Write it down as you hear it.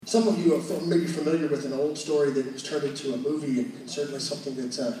Some of you are maybe familiar with an old story that was turned into a movie, and certainly something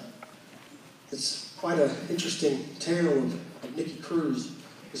that's quite an interesting tale of Nicky Cruz,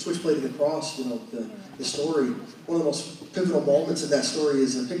 the Switchblade of the Cross. You know, the story. One of the most pivotal moments of that story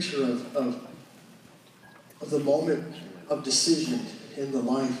is a picture of the moment of decision in the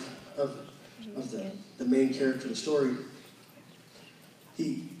life of the main character of the story.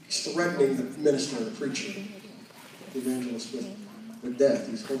 He's threatening the minister, the preacher, the evangelist with death.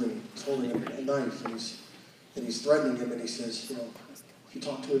 He's holding a knife, and he's threatening him, and he says, you know, if you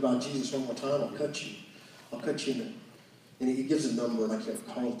talk to me about Jesus one more time, I'll cut you. I'll cut you in. And he gives a number, and I can't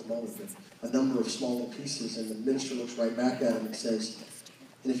recall it at the moment, but a number of small little pieces, and the minister looks right back at him and says,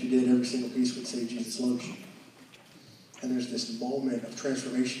 and if you did, every single piece would say Jesus loves you. And there's this moment of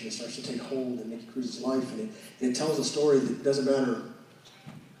transformation that starts to take hold in Nicky Cruz's life, and it tells a story that doesn't matter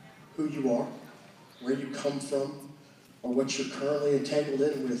who you are, where you come from, or what you're currently entangled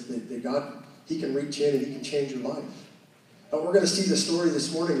in with, that God, He can reach in and He can change your life. But we're going to see the story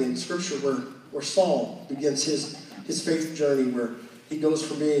this morning in Scripture where Saul begins his faith journey, where he goes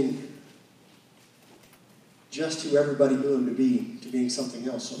from being just who everybody knew him to being something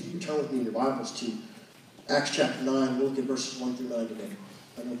else. So if you can turn with me in your Bibles to Acts chapter 9, we'll look at verses 1 through 9 today.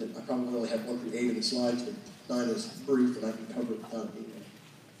 I know that I probably only have 1 through 8 in the slides, but 9 is brief and I can cover it without being there.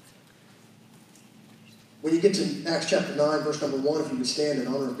 When you get to Acts chapter 9, verse number 1, if you would stand in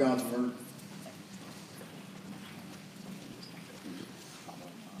honor of God's word.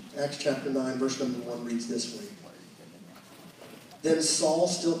 Acts chapter 9, verse number 1 reads this way. Then Saul,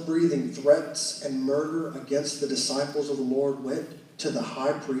 still breathing threats and murder against the disciples of the Lord, went to the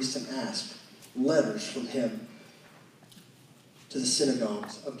high priest and asked letters from him to the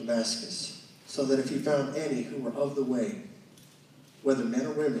synagogues of Damascus, so that if he found any who were of the way, whether men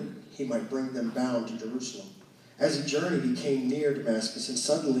or women, he might bring them bound to Jerusalem. As he journeyed, he came near Damascus, and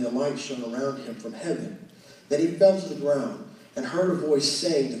suddenly a light shone around him from heaven. Then he fell to the ground and heard a voice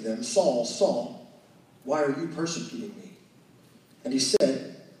saying to them, Saul, Saul, why are you persecuting me? And he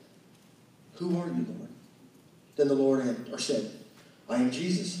said, who are you, Lord? Then the Lord said, I am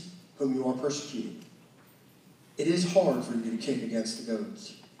Jesus, whom you are persecuting. It is hard for you to kick against the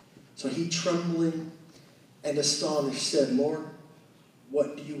goads. So he, trembling and astonished, said, Lord,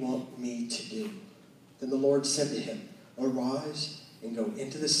 what do you want me to do? Then the Lord said to him, arise and go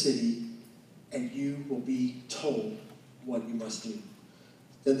into the city, and you will be told what you must do.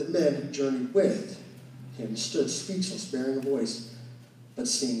 Then the men who journeyed with him stood speechless, bearing a voice, but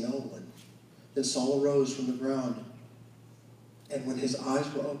seeing no one. Then Saul arose from the ground, and when his eyes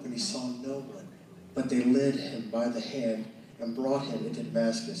were opened, he saw no one. But they led him by the hand and brought him into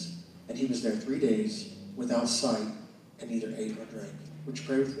Damascus. And he was there 3 days without sight, and neither ate nor drank. Would you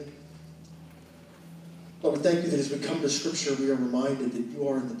pray with me? Lord, we thank you that as we come to Scripture, we are reminded that you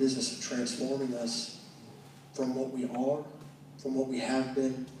are in the business of transforming us from what we are, from what we have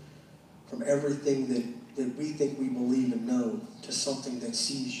been, from everything that we think we believe and know, to something that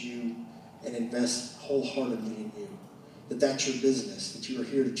sees you and invests wholeheartedly in you. That's your business, that you are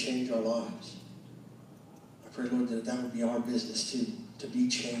here to change our lives. I pray, Lord, that would be our business too, to be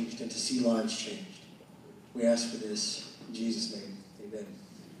changed and to see lives changed. We ask for this in Jesus' name. Amen.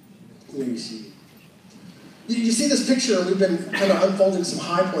 You may be seated. You see this picture, we've been kind of unfolding some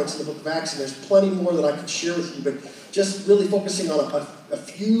high points in the book of Acts, and there's plenty more that I could share with you, but just really focusing on a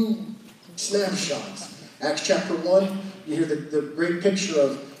few snapshots. Acts chapter 1, you hear the great picture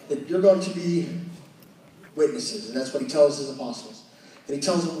of that you're going to be witnesses, and that's what he tells his apostles. And he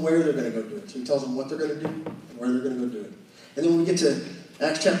tells them where they're going to go do it. So he tells them what they're going to do and where they're going to go do it. And then when we get to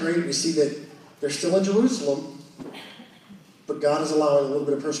Acts chapter 8, we see that they're still in Jerusalem, but God is allowing a little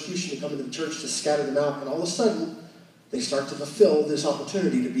bit of persecution to come into the church to scatter them out. And all of a sudden, they start to fulfill this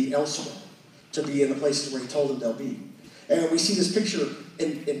opportunity to be elsewhere, to be in the places where he told them they'll be. And we see this picture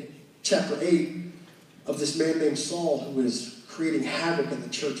in chapter 8 of this man named Saul who is creating havoc in the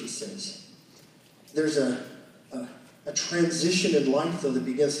church, it says. There's a transition in life, though, that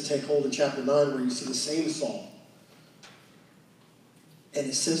begins to take hold in chapter 9 where you see the same Saul. And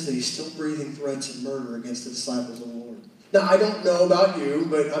it says that he's still breathing threats and murder against the disciples of the Lord. Now, I don't know about you,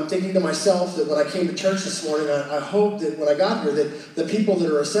 but I'm thinking to myself that when I came to church this morning, I hope that when I got here that the people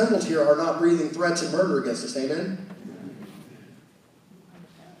that are assembled here are not breathing threats and murder against us. Amen?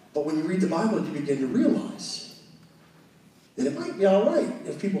 But when you read the Bible, you begin to realize that it might be all right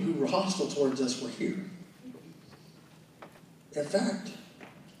if people who were hostile towards us were here. In fact,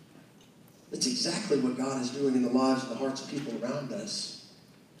 that's exactly what God is doing in the lives and the hearts of people around us.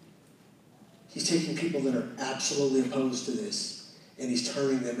 He's taking people that are absolutely opposed to this, and he's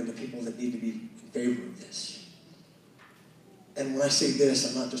turning them into people that need to be in favor of this. And when I say this,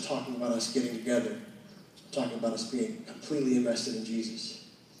 I'm not just talking about us getting together. I'm talking about us being completely invested in Jesus.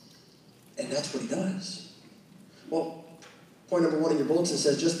 And that's what he does. Well, point number 1 in your bulletin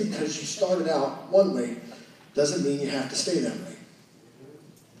says, just because you started out one way doesn't mean you have to stay that way.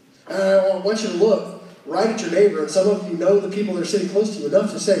 And I want you to look right at your neighbor, and some of you know the people that are sitting close to you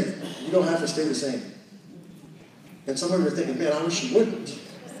enough to say, you don't have to stay the same. And some of you are thinking, man, I wish you wouldn't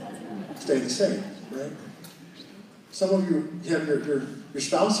stay the same, right? Some of you have your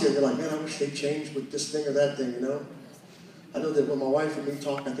spouse here, and you're like, man, I wish they'd change with this thing or that thing, you know? I know that when my wife and me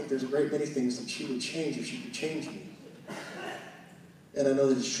talk, I think there's a great many things that she would change if she could change me. And I know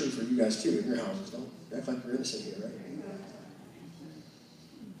that it's true for you guys too in your houses. Don't act like you're innocent here, right?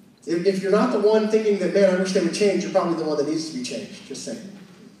 If you're not the one thinking that, man, I wish they would change, you're probably the one that needs to be changed. Just saying.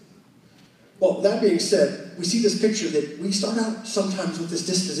 Well, that being said, we see this picture that we start out sometimes with this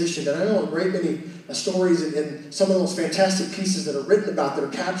disposition, and I know a great many stories and some of the most fantastic pieces that are written about, that are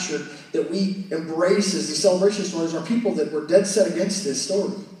captured, that we embrace as these celebration stories, are people that were dead set against this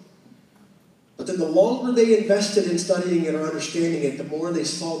story. But then the longer they invested in studying it or understanding it, the more they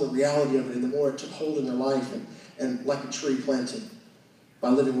saw the reality of it, and the more it took hold in their life, and like a tree planted by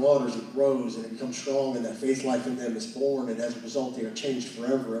living waters, it grows and it becomes strong, and that faith life in them is born, and as a result, they are changed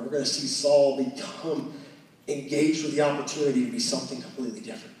forever. And we're going to see Saul become engaged with the opportunity to be something completely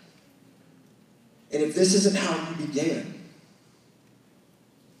different. And if this isn't how you began,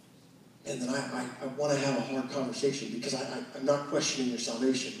 and then I want to have a hard conversation, because I'm not questioning your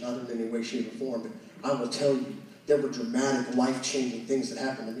salvation, not in any way, shape, or form, but I will tell you, there were dramatic, life-changing things that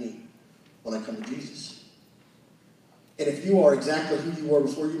happened to me when I come to Jesus. And if you are exactly who you were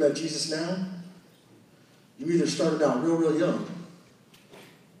before you met Jesus now, you either started out real, real young,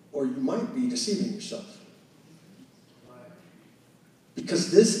 or you might be deceiving yourself.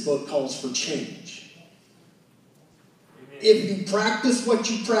 Because this book calls for change. If you practice what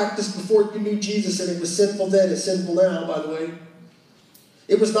you practiced before you knew Jesus, and it was sinful then, it's sinful now, by the way.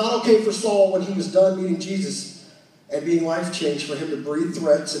 It was not okay for Saul when he was done meeting Jesus and being life-changed for him to breathe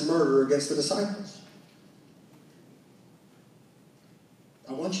threats and murder against the disciples.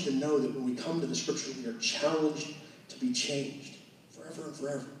 I want you to know that when we come to the Scripture, we are challenged to be changed forever and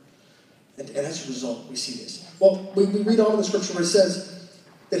forever. And as a result, we see this. Well, we read on in the Scripture where it says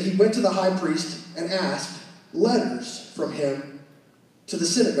that he went to the high priest and asked letters from him to the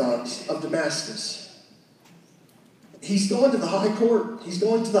synagogues of Damascus. He's going to the high court. He's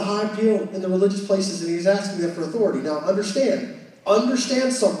going to the high appeal in the religious places, and he's asking them for authority. Now,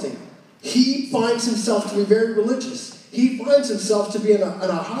 understand something. He finds himself to be very religious. He finds himself to be in a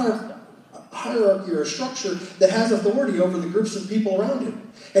hierarchy or a structure that has authority over the groups of people around him.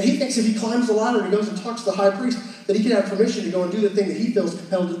 And he thinks if he climbs the ladder and he goes and talks to the high priest, that he can have permission to go and do the thing that he feels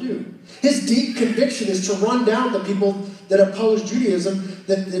compelled to do. His deep conviction is to run down the people that oppose Judaism,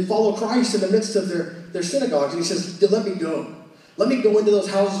 that follow Christ in the midst of their synagogues. And he says, let me go. Let me go into those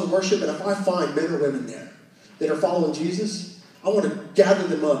houses of worship, and if I find men or women there that are following Jesus, I want to gather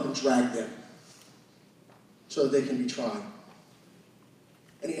them up and drag them so that they can be tried.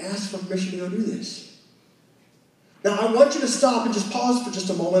 And he asks for permission to go do this. Now, I want you to stop and just pause for just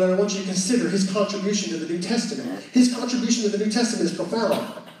a moment, and I want you to consider his contribution to the New Testament. His contribution to the New Testament is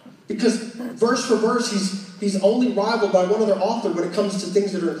profound, because verse for verse, he's only rivaled by one other author when it comes to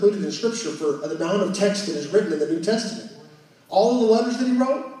things that are included in Scripture for the amount of text that is written in the New Testament. All of the letters that he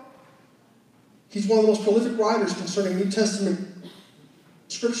wrote, he's one of the most prolific writers concerning New Testament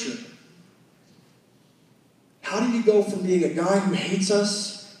Scripture. How do you go from being a guy who hates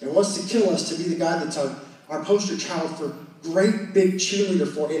us and wants to kill us to be the guy that's our poster child for great big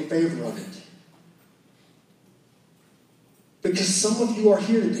cheerleader for in favor of it? Because some of you are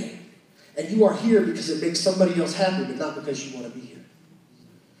here today, and you are here because it makes somebody else happy, but not because you want to be here.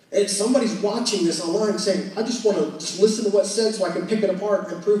 And somebody's watching this online saying, I just want to just listen to what's said so I can pick it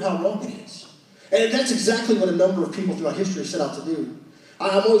apart and prove how wrong it is. And that's exactly what a number of people throughout history set out to do.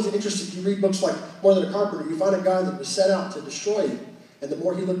 I'm always interested, if you read books like More Than a Carpenter, you find a guy that was set out to destroy it. And the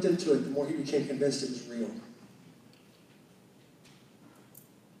more he looked into it, the more he became convinced it was real.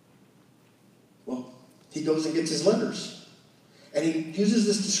 Well, he goes and gets his letters. And he uses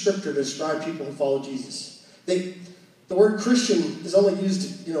this descriptor to describe people who follow Jesus. The word Christian is only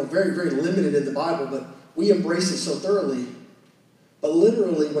used, very, very limited in the Bible, but we embrace it so thoroughly. But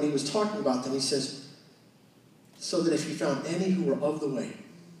literally, when he was talking about them, he says, so that if he found any who were of the way.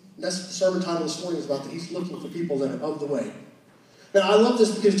 And that's the sermon title this morning is about, that he's looking for people that are of the way. Now, I love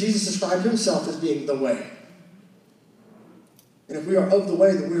this because Jesus described himself as being the way. And if we are of the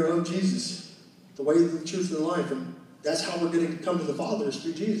way, then we are of Jesus. The way, the truth, and the life. And that's how we're going to come to the Father, is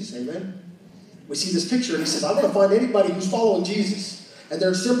through Jesus. Amen? We see this picture, and he says, I want to find anybody who's following Jesus. And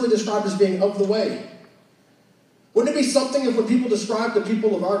they're simply described as being of the way. Wouldn't it be something if when people describe the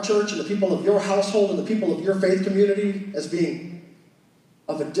people of our church and the people of your household and the people of your faith community as being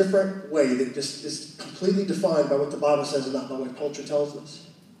of a different way that just is completely defined by what the Bible says and not by what culture tells us?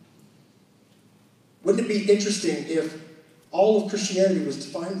 Wouldn't it be interesting if all of Christianity was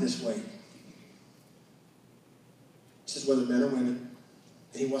defined this way? This is whether men or women,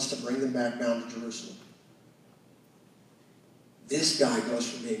 and he wants to bring them back down to Jerusalem. This guy goes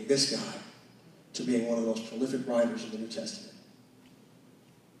from being this guy to being one of the most prolific writers in the New Testament.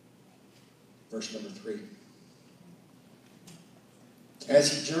 Verse number 3.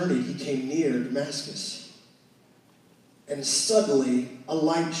 As he journeyed, he came near Damascus, and suddenly a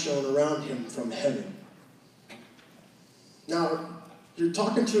light shone around him from heaven. Now, you're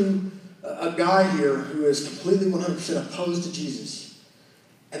talking to a guy here who is completely 100% opposed to Jesus.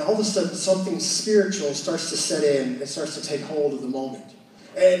 And all of a sudden, something spiritual starts to set in and starts to take hold of the moment.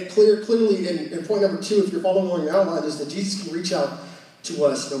 And clearly, in point number 2, if you're following along your outline, is that Jesus can reach out to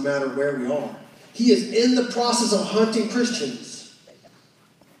us no matter where we are. He is in the process of hunting Christians.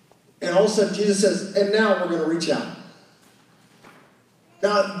 And all of a sudden, Jesus says, and now we're going to reach out.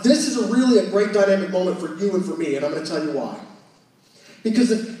 Now, this is really a great dynamic moment for you and for me, and I'm going to tell you why.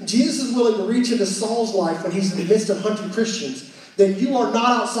 Because if Jesus is willing to reach into Saul's life when he's in the midst of hunting Christians, then you are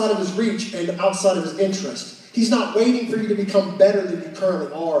not outside of his reach and outside of his interest. He's not waiting for you to become better than you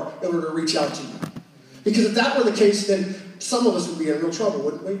currently are in order to reach out to you. Because if that were the case, then some of us would be in real trouble,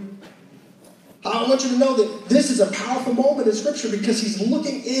 wouldn't we? I want you to know that this is a powerful moment in Scripture because he's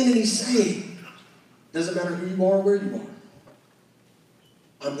looking in and he's saying, doesn't matter who you are or where you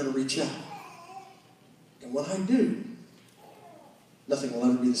are, I'm going to reach out. And when I do, nothing will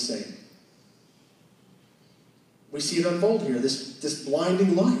ever be the same. We see it unfold here, this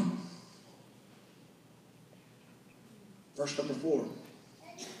blinding light. Verse number 4.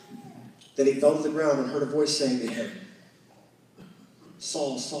 Then he fell to the ground and heard a voice saying to him,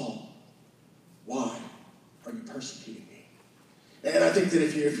 Saul, Saul, why are you persecuting me? And I think that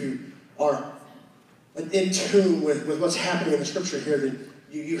if you are in tune with what's happening in the Scripture here, then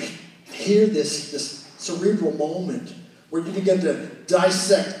you hear this cerebral moment where you begin to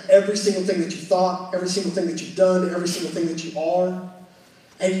dissect every single thing that you thought, every single thing that you've done, every single thing that you are.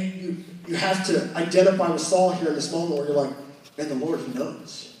 And you have to identify with Saul here in this moment where you're like, and the Lord, he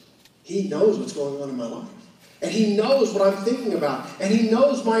knows. He knows what's going on in my life. And he knows what I'm thinking about. And he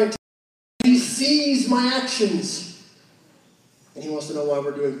knows my intentions. He sees my actions. And he wants to know why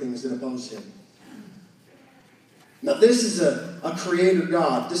we're doing things that oppose him. Now this is a creator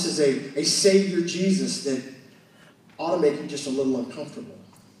God. This is a Savior Jesus that ought to make you just a little uncomfortable.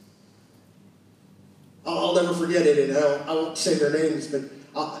 I'll never forget it, and I won't say their names, but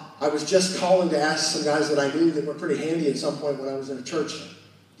I was just calling to ask some guys that I knew that were pretty handy at some point when I was in a church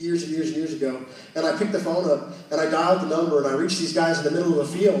years and years and years ago, and I picked the phone up, and I dialed the number, and I reached these guys in the middle of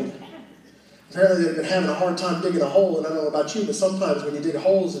a field. Apparently they've been having a hard time digging a hole, and I don't know about you, but sometimes when you dig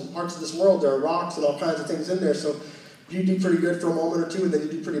holes in parts of this world, there are rocks and all kinds of things in there, so you do pretty good for a moment or two, and then you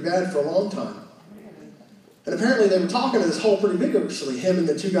do pretty bad for a long time. And apparently they were talking to this hole pretty vigorously, him and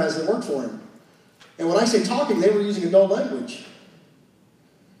the two guys that worked for him. And when I say talking, they were using adult language.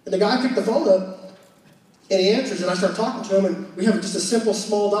 And the guy picked the phone up, and he answers, and I start talking to him, and we have just a simple,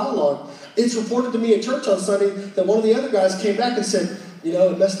 small dialogue. It's reported to me at church on Sunday that one of the other guys came back and said, you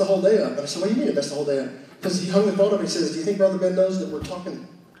know, it messed the whole day up. And I said, what do you mean it messed the whole day up? Because he hung the phone up and he says, do you think Brother Ben knows that we're talking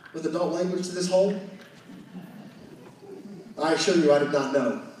with adult language to this hole? I assure you I did not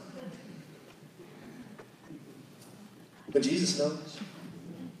know. But Jesus knows.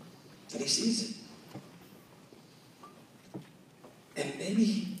 And he sees it. And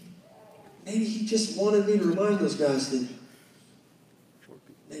maybe he just wanted me to remind those guys that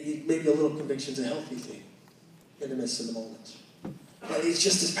maybe a little conviction's a healthy thing in the midst of the moment. And it's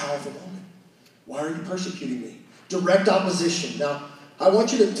just this powerful moment. Why are you persecuting me? Direct opposition. Now, I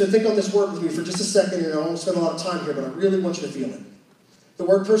want you to think on this word with me for just a second, and I won't spend a lot of time here, but I really want you to feel it. The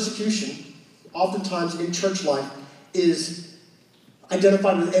word persecution, oftentimes in church life, is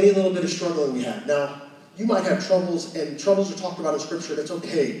identified with any little bit of struggling we have. Now, you might have troubles, and troubles are talked about in Scripture, and it's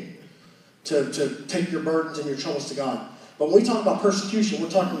okay to take your burdens and your troubles to God. But when we talk about persecution, we're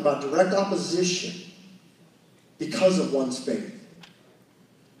talking about direct opposition because of one's faith.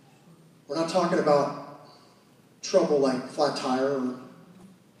 We're not talking about trouble like flat tire or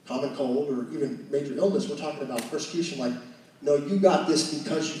common cold or even major illness. We're talking about persecution like, no, you got this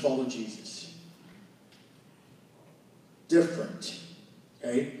because you follow Jesus. Different.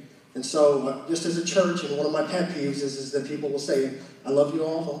 Okay? And so, just as a church, and one of my pet peeves is that people will say, I love you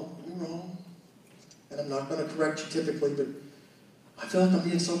all. You know, and I'm not going to correct you typically, but I feel like I'm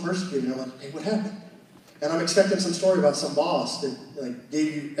being so persecuted. And I'm like, hey, what happened? And I'm expecting some story about some boss that like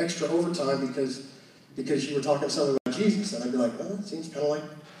gave you extra overtime because you were talking something about Jesus. And I'd be like, well, it seems kind of like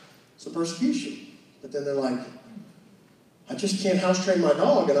some persecution. But then they're like, I just can't house train my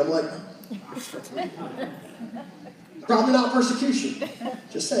dog. And I'm like, probably not persecution.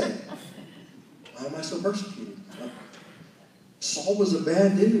 Just saying. Why am I so persecuted? Saul was a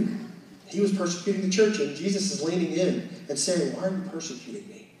bad dude. He was persecuting the church, and Jesus is leaning in and saying, why are you persecuting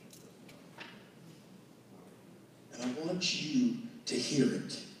me? And I want you to hear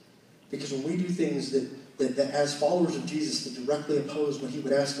it. Because when we do things that as followers of Jesus that directly oppose what he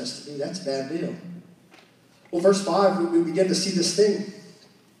would ask us to do, that's a bad deal. Well, verse 5, we begin to see this thing.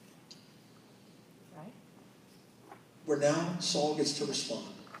 Right. Where now Saul gets to respond.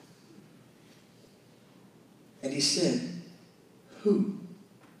 And he said, who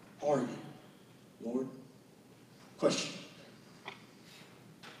are you, Lord? Question.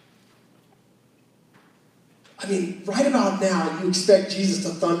 I mean, right about now, you expect Jesus to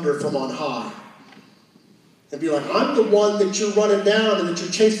thunder from on high. And be like, I'm the one that you're running down, and that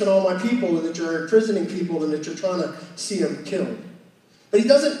you're chasing all my people, and that you're imprisoning people, and that you're trying to see them killed. But he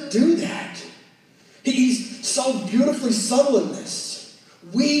doesn't do that. He's so beautifully subtle in this.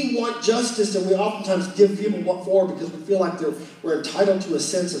 We want justice, and we oftentimes give people what for because we feel like we're entitled to a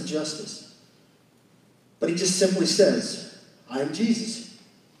sense of justice. But he just simply says, I am Jesus,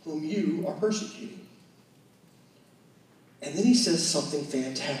 whom you are persecuting. And then he says something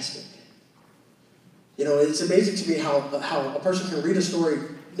fantastic. You know, it's amazing to me how a person can read a story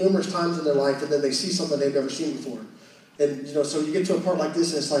numerous times in their life and then they see something they've never seen before. And, you know, so you get to a part like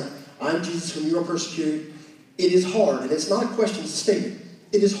this and it's like, I'm Jesus whom you are persecuted. It is hard, and it's not a question, it's a statement.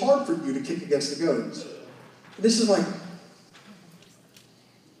 It is hard for you to kick against the goads. This is like,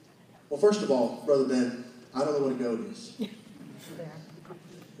 well, first of all, Brother Ben, I don't know what a goat is.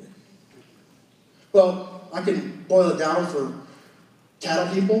 Well, I can boil it down for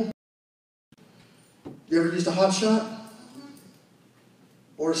cattle people. You ever used a hot shot?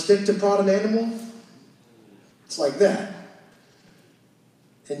 Or a stick to prod an animal? It's like that.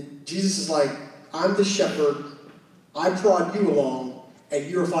 And Jesus is like, I'm the shepherd. I prod you along, and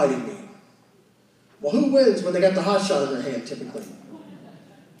you're fighting me. Well, who wins when they got the hot shot in their hand, typically?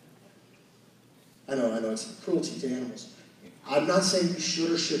 I know, it's cruelty to animals. I'm not saying you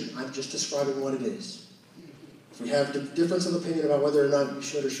should or shouldn't. I'm just describing what it is. If we have a difference of opinion about whether or not you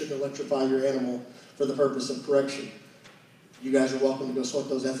should or shouldn't electrify your animal for the purpose of correction, you guys are welcome to go sort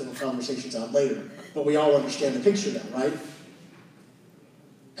those ethical conversations out later. But we all understand the picture now, right?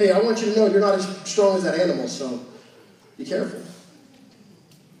 Hey, I want you to know you're not as strong as that animal, so be careful.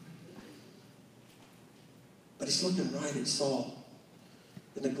 But he's looking right at Saul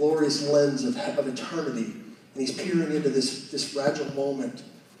in the glorious lens of eternity. And he's peering into this fragile moment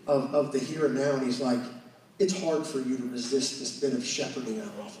of the here and now. And he's like, it's hard for you to resist this bit of shepherding I'm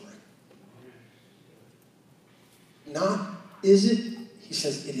offering. Not, is it? He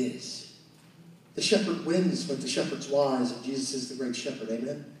says, it is. The shepherd wins, but the shepherd's wise, and Jesus is the great shepherd.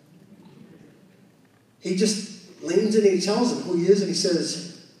 Amen? He just leans in and he tells him who he is, and he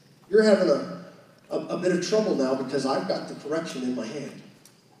says, you're having a bit of trouble now because I've got the correction in my hand.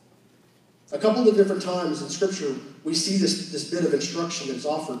 A couple of different times in Scripture, we see this bit of instruction that's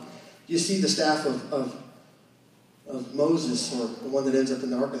offered. You see the staff of Moses, or the one that ends up in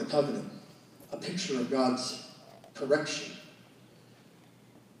the Ark of the Covenant, a picture of God's correction.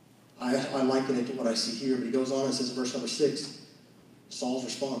 I liken it to what I see here, but he goes on and says in verse number 6, Saul's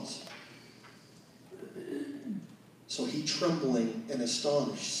response. So he, trembling and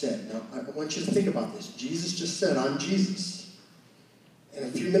astonished, said, now I want you to think about this. Jesus just said, I'm Jesus. And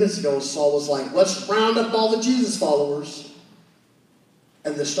a few minutes ago, Saul was like, let's round up all the Jesus followers.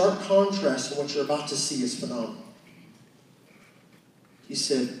 And the stark contrast in what you're about to see is phenomenal. He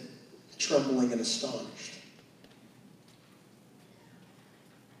said, trembling and astonished.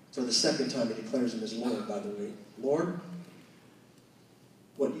 For the second time, he declares him as Lord, by the way. Lord,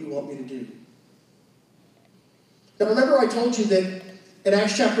 what do you want me to do? Now remember I told you that in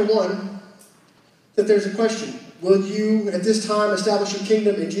Acts chapter 1, that there's a question. Will you, at this time, establish your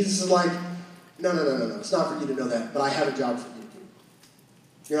kingdom? And Jesus is like, no. It's not for you to know that, but I have a job for you to do.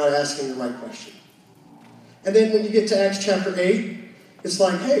 You're not asking the right question. And then when you get to Acts chapter 8, it's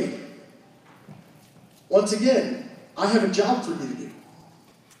like, hey, once again, I have a job for you to do.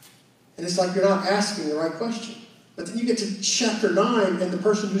 And it's like you're not asking the right question. But then you get to chapter 9, and the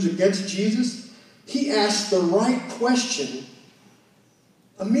person who's against Jesus, he asks the right question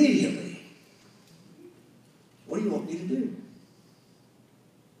immediately. What do you want me to do?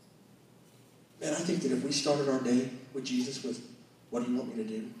 Man, I think that if we started our day with Jesus with, what do you want me to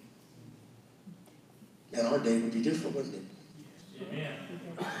do? Man, our day would be different, wouldn't it? Amen.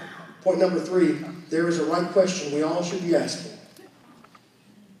 Point number 3, there is a right question we all should be asking.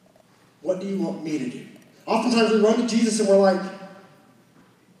 What do you want me to do? Oftentimes we run to Jesus and we're like,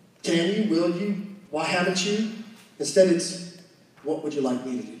 can you, will you, why haven't you? Instead it's, what would you like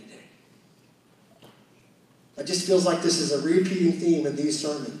me to do today? It just feels like this is a repeating theme in these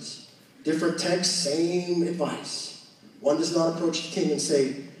sermons. Different texts, same advice. One does not approach the king and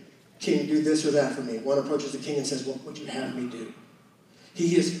say, King, do this or that for me. One approaches the king and says, what would you have me do?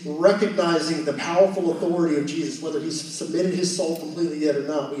 He is recognizing the powerful authority of Jesus, whether he's submitted his soul completely yet or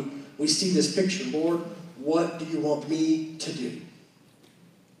not. We see this picture. Lord, what do you want me to do?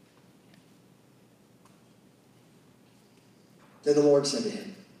 Then the Lord said to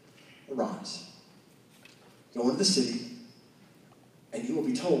him, arise, go into the city, and you will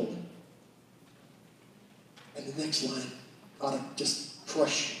be told. And the next line ought to just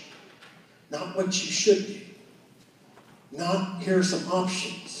crush you. Not what you should do. Not here are some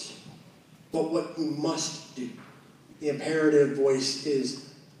options, but what you must do. The imperative voice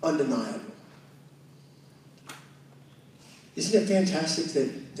is undeniable. Isn't it fantastic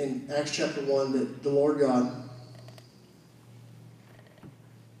that in Acts chapter 1 that the Lord God,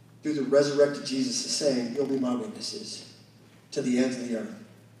 through the resurrected Jesus, is saying, you'll be my witnesses to the ends of the earth.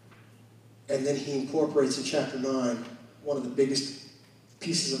 And then he incorporates in chapter 9 one of the biggest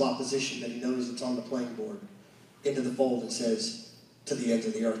pieces of opposition that he knows that's on the playing board into the fold and says, to the ends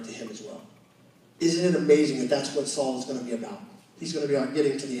of the earth, to him as well. Isn't it amazing that that's what Saul is going to be about? He's going to be about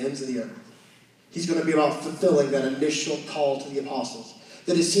getting to the ends of the earth. He's going to be about fulfilling that initial call to the apostles.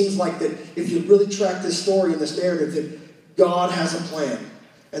 That it seems like that if you really track this story and this narrative, that God has a plan.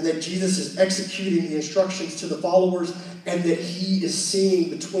 And that Jesus is executing the instructions to the followers, and that he is seeing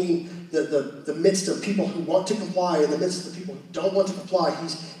between the midst of people who want to comply and the midst of the people who don't want to comply.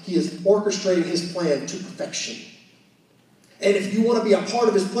 He is orchestrating his plan to perfection. And if you want to be a part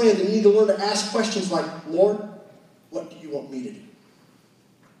of his plan, then you need to learn to ask questions like, Lord, what do you want me to do?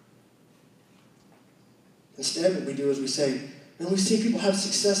 Instead, what we do is we say, and we see people have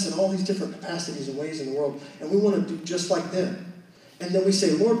success in all these different capacities and ways in the world, and we want to do just like them. And then we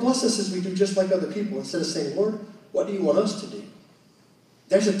say, Lord, bless us as we do just like other people, instead of saying, Lord, what do you want us to do?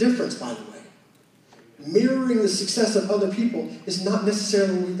 There's a difference, by the way. Mirroring the success of other people is not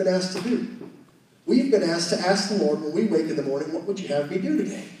necessarily what we've been asked to do. We've been asked to ask the Lord when we wake in the morning, what would you have me do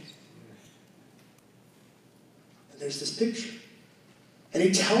today? And there's this picture. And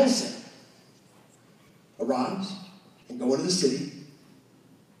he tells him, arise and go into the city,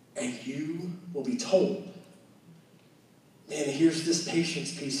 and you will be told. Man, here's this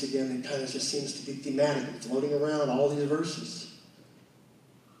patience piece again that kind of just seems to be thematic and floating around all these verses.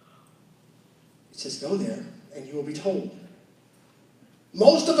 It says, go there, and you will be told.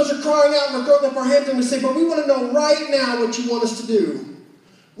 Most of us are crying out and we're throwing up our hands and we say, but we want to know right now what you want us to do.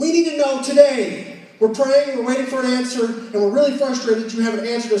 We need to know today. We're praying, we're waiting for an answer, and we're really frustrated that you haven't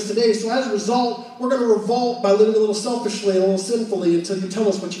answered us today. So as a result, we're going to revolt by living a little selfishly and a little sinfully until you tell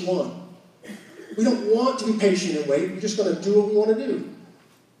us what you want. We don't want to be patient and wait. We're just going to do what we want to do.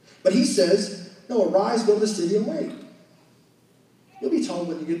 But he says, no, arise, go to the city and wait. You'll be told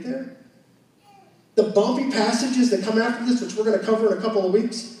when you get there. The bumpy passages that come after this, which we're going to cover in a couple of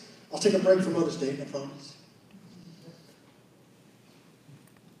weeks, I'll take a break from Mother's Day, I promise.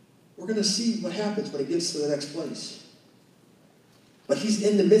 We're going to see what happens when he gets to the next place. But he's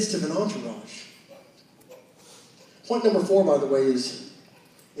in the midst of an entourage. Point number 4, by the way, is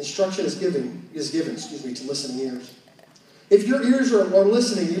instruction is given to listening ears. If your ears are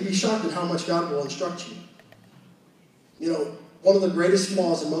listening, you'd be shocked at how much God will instruct you. You know, one of the greatest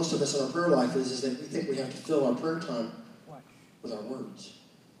flaws in most of us in our prayer life is that we think we have to fill our prayer time with our words.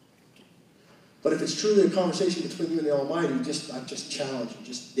 But if it's truly a conversation between you and the Almighty, I just challenge you,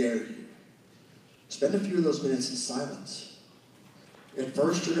 just dare you. Spend a few of those minutes in silence. At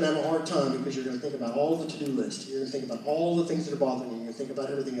first, you're going to have a hard time because you're going to think about all the to-do list. You're going to think about all the things that are bothering you. You're going to think about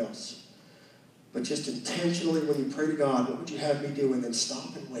everything else. But just intentionally, when you pray to God, what would you have me do? And then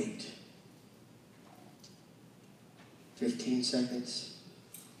stop and wait. 15 seconds,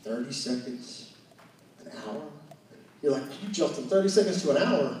 30 seconds, an hour. You're like, you jumped from 30 seconds to an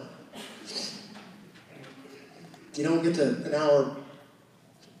hour. You don't get to an hour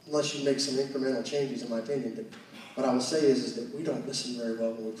unless you make some incremental changes, in my opinion. But what I will say is that we don't listen very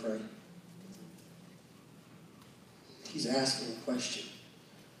well when we pray. He's asking a question.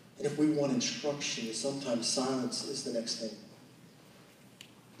 And if we want instruction, sometimes silence is the next thing.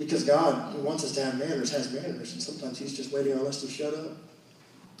 Because God, who wants us to have manners, has manners. And sometimes he's just waiting on us to shut up.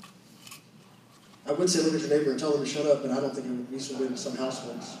 I would say look at your neighbor and tell them to shut up, but I don't think it would be so good in some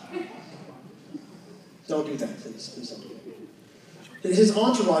households. Don't do that, please. Please don't do that. His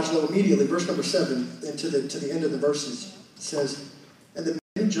entourage, though, immediately, verse number 7, and to the end of the verses, says, and the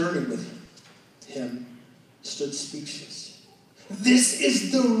men who journeyed with him stood speechless. This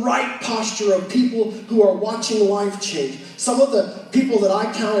is the right posture of people who are watching life change. Some of the people that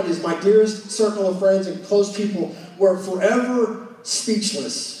I counted as my dearest circle of friends and close people were forever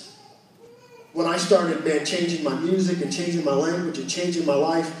speechless when I started, changing my music and changing my language and changing my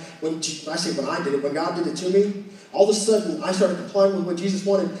life. When I did it, when God did it to me, all of a sudden I started complying with what Jesus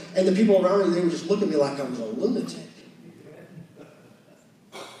wanted, and the people around me, they would just look at me like I was a lunatic.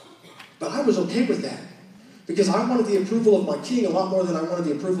 But I was okay with that, because I wanted the approval of my king a lot more than I wanted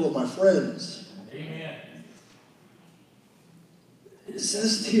the approval of my friends. Amen. It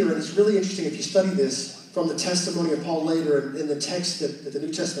says here, and it's really interesting if you study this, from the testimony of Paul later in the text of the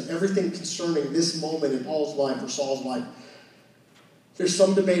New Testament, everything concerning this moment in Paul's life or Saul's life, there's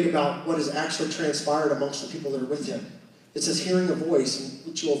some debate about what has actually transpired amongst the people that are with him. It says hearing a voice, and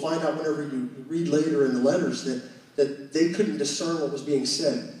which you'll find out whenever you read later in the letters, that they couldn't discern what was being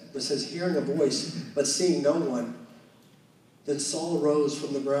said. It says hearing a voice, but seeing no one. Then Saul arose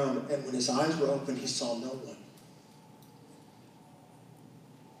from the ground, and when his eyes were opened, he saw no one.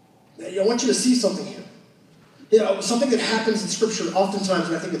 Now, I want you to see something here. Something that happens in Scripture oftentimes,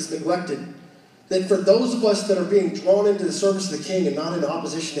 and I think it's neglected, that for those of us that are being drawn into the service of the King and not in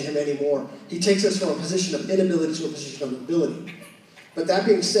opposition to him anymore, he takes us from a position of inability to a position of ability. But that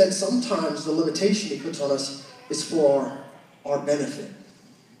being said, sometimes the limitation he puts on us is for our benefit.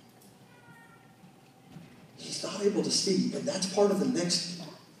 He's not able to see, and that's part of the next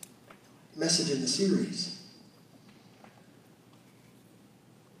message in the series.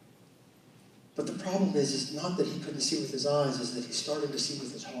 But the problem is not that he couldn't see with his eyes, is that he's starting to see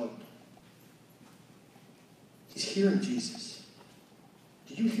with his heart. He's hearing Jesus.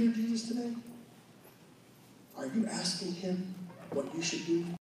 Do you hear Jesus today? Are you asking him what you should do?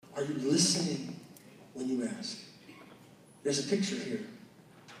 Are you listening when you ask? There's a picture here.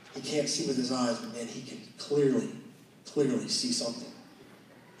 He can't see with his eyes, but man, he can clearly see something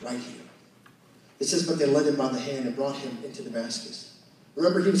right here. It says, but they led him by the hand and brought him into Damascus.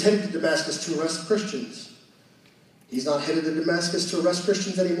 Remember, he was headed to Damascus to arrest Christians. He's not headed to Damascus to arrest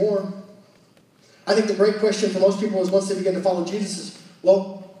Christians anymore. I think the great question for most people is once they begin to follow Jesus is,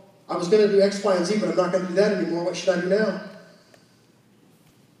 well, I was going to do X, Y, and Z, but I'm not going to do that anymore. What should I do now?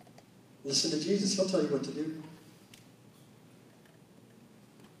 Listen to Jesus. He'll tell you what to do.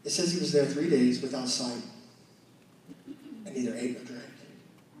 It says he was there 3 days without sight and neither ate nor drank.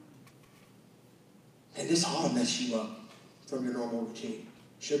 And this ought to mess you up from your normal routine,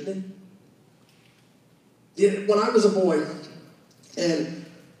 shouldn't it? When I was a boy, and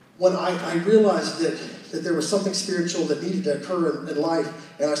when I realized that there was something spiritual that needed to occur in life,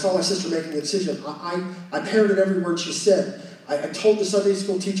 and I saw my sister making a decision, I parroted every word she said. I told the Sunday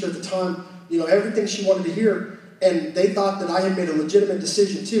school teacher at the time, everything she wanted to hear, and they thought that I had made a legitimate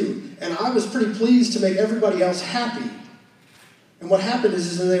decision too. And I was pretty pleased to make everybody else happy. And what happened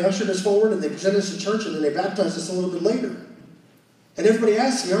is then they ushered us forward and they presented us to church and then they baptized us a little bit later. And everybody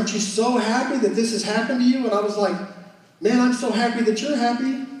asked me, aren't you so happy that this has happened to you? And I was like, man, I'm so happy that you're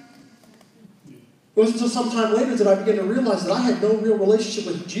happy. It wasn't until some time later that I began to realize that I had no real relationship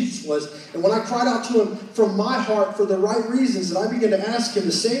with who Jesus was. And when I cried out to him from my heart for the right reasons, that I began to ask him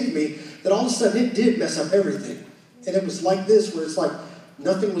to save me, that all of a sudden it did mess up everything. And it was like this, where it's like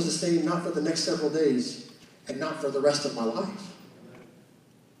nothing was the same, not for the next several days, and not for the rest of my life.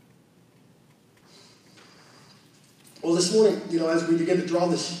 Well, this morning, as we begin to draw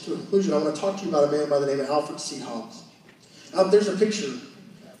this to a conclusion, I want to talk to you about a man by the name of Alfred C. Hobbs. There's a picture.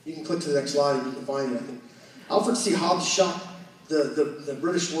 You can click to the next slide and you can find it, I think. Alfred C. Hobbs shocked the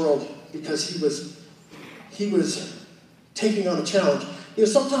British world because he was taking on a challenge.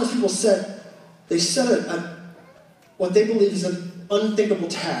 Sometimes people set what they believe is an unthinkable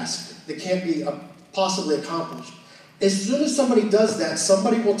task that can't be possibly accomplished. As soon as somebody does that,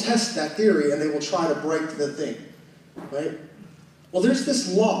 somebody will test that theory and they will try to break the thing. Right? Well, there's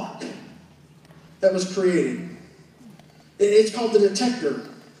this lock that was created. It's called the detector.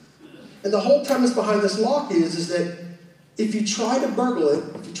 And the whole premise behind this lock is that if you try to burgle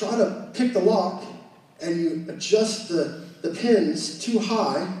it, if you try to pick the lock and you adjust the pins too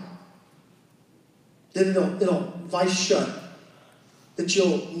high, then it'll vice shut. That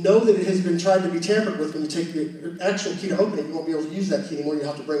you'll know that it has been tried to be tampered with when you take the actual key to open it. You won't be able to use that key anymore. You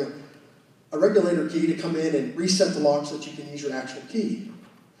have to bring a regulator key to come in and reset the lock so that you can use your actual key.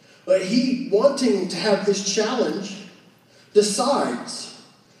 But he, wanting to have this challenge, decides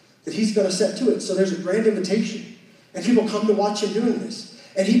that he's going to set to it. So there's a grand invitation. And people come to watch him doing this.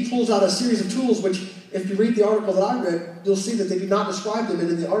 And he pulls out a series of tools, which if you read the article that I read, you'll see that they do not describe them. And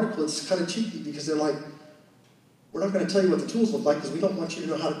in the article, it's kind of cheeky because they're like, we're not going to tell you what the tools look like because we don't want you to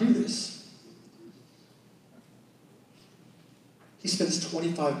know how to do this. He spends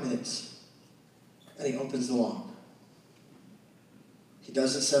 25 minutes and he opens the lock. He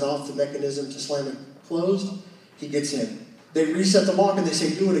doesn't set off the mechanism to slam it closed. He gets in. They reset the lock and they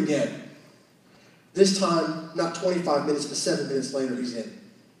say, do it again. This time, not 25 minutes, but 7 minutes later, he's in.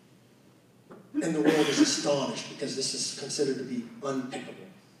 And the world is astonished because this is considered to be unpickable.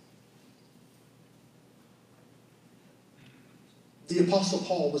 The Apostle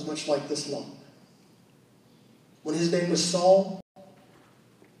Paul was much like this monk. When his name was Saul,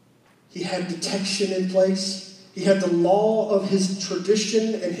 he had detection in place. He had the law of his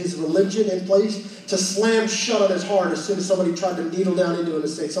tradition and his religion in place to slam shut on his heart as soon as somebody tried to needle down into him and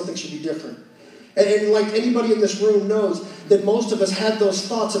say something should be different. And like anybody in this room knows that most of us had those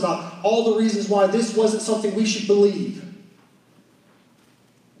thoughts about all the reasons why this wasn't something we should believe.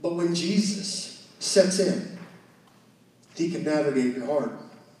 But when Jesus sets in, he can navigate your heart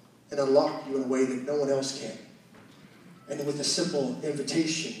and unlock you in a way that no one else can. And with a simple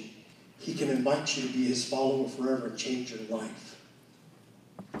invitation, he can invite you to be his follower forever and change your life.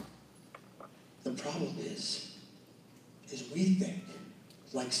 The problem is we think,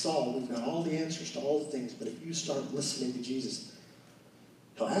 like Saul, we've got all the answers to all the things, but if you start listening to Jesus,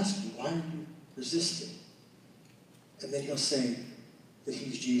 he'll ask you, why are you resisting? And then he'll say that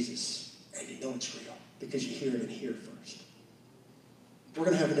he's Jesus, and you know it's real, because you hear it in here first. We're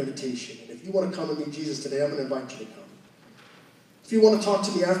going to have an invitation, and if you want to come and meet Jesus today, I'm going to invite you to come. If you want to talk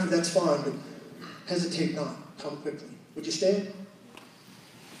to me after, that's fine, but hesitate not. Come quickly. Would you stand?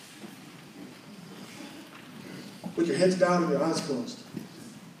 With your heads bowed and your eyes closed.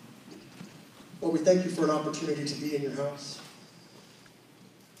 Lord, we thank you for an opportunity to be in your house.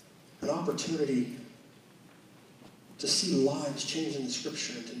 An opportunity to see lives changed in the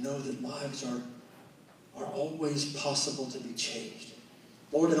Scripture and to know that lives are always possible to be changed.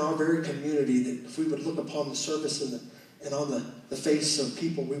 Lord, in our very community, that if we would look upon the surface and on the face of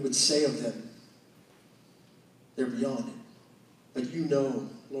people, we would say of them, they're beyond it. But you know,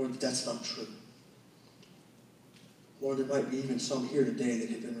 Lord, that that's not true. Lord, there might be even some here today that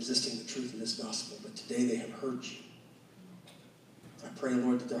have been resisting the truth of this gospel, but today they have heard you. I pray,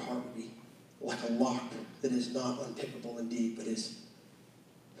 Lord, that their heart would be like a lock that is not unpickable indeed, but is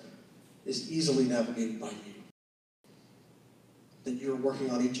easily navigated by you. That you're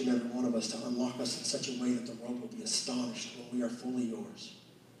working on each and every one of us to unlock us in such a way that the world will be astonished when we are fully yours.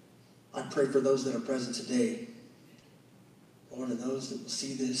 I pray for those that are present today, Lord, and those that will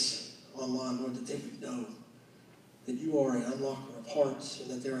see this online, Lord, that they would know that you are an unlocker of hearts,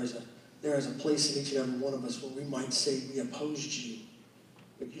 and that there is a place in each and every one of us where we might say we opposed you,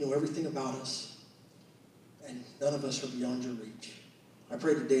 but you know everything about us, and none of us are beyond your reach. I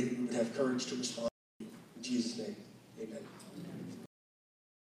pray today that we would have courage to respond to you. In Jesus' name, amen.